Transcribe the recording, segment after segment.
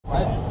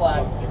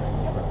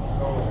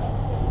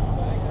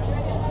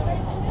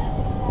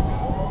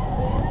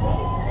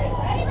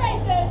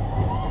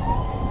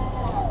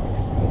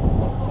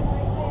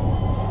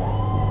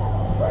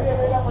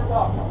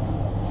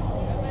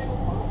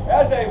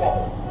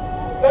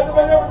Send the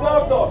man over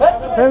topsail.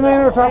 Send the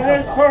man over topsail.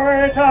 This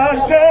for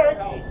John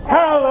Cherokee.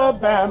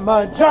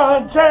 Alabama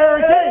John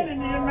Cherokee. An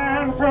Indian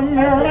man from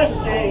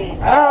Tennessee.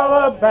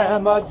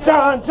 Alabama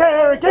John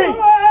Cherokee.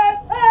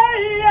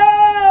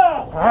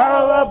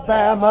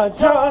 Alabama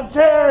John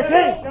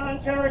Cherokee. John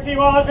Cherokee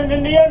was an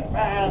Indian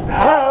man.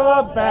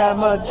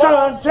 Alabama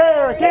John They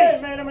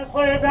Cherokee. made him a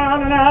slave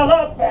down in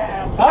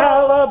Alabama.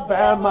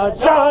 Alabama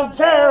John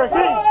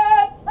Cherokee.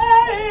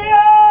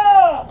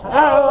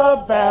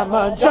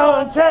 Alabama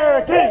John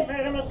Cherokee.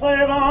 Made him a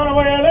slave on a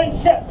whaling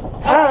ship.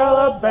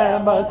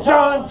 Alabama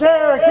John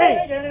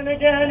Cherokee. Again and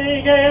again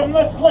he gave him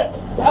the slip.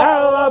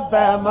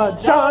 Alabama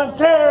John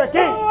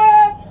Cherokee.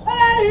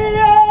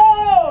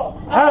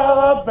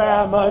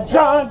 Alabama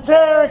John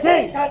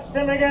Cherokee. Catched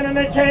him again and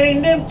they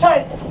chained him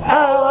tight.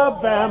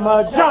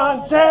 Alabama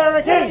John They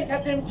Cherokee.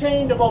 kept him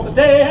chained both the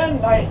day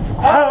and night.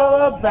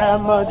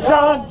 Alabama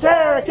John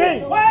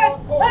Cherokee.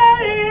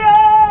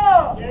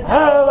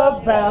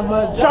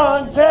 Alabama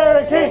John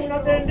Cherokee.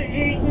 Nothing to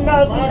eat,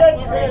 nothing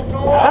to drink.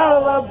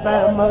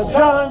 Alabama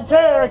John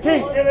Cherokee.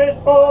 Till his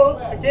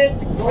bones begin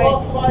to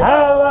creak.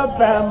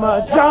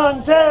 Alabama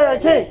John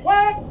Cherokee.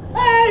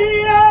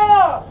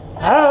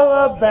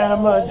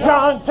 Alabama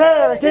John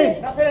Cherokee.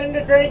 Nothing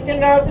to drink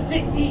and nothing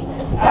to eat.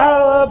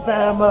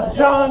 Alabama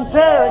John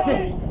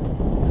Cherokee.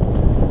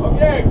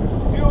 Okay,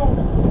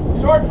 2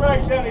 short track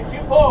chantey,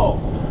 2 poles.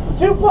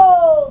 2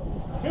 poles.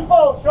 2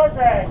 poles, short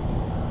drag.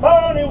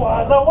 Boney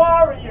was a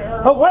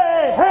warrior.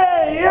 Away,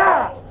 hey,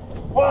 yeah!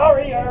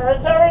 Warrior,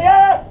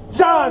 terrier.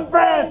 John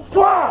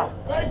Francois!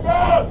 Make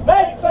fast!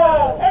 Make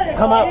fast.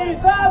 Come up.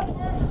 Ease up.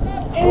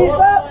 Ease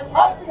up.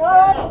 Up,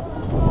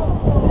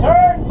 up.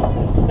 Turn.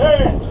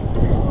 Turn.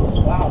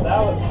 Wow,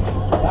 that was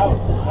nice.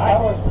 That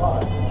was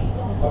fun.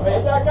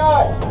 Hit that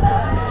guy!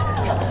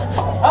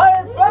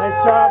 Iron Nice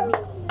job.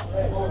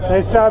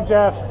 Nice job,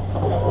 Jeff. I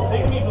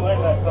think you need to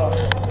learn that song.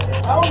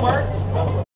 That one worked.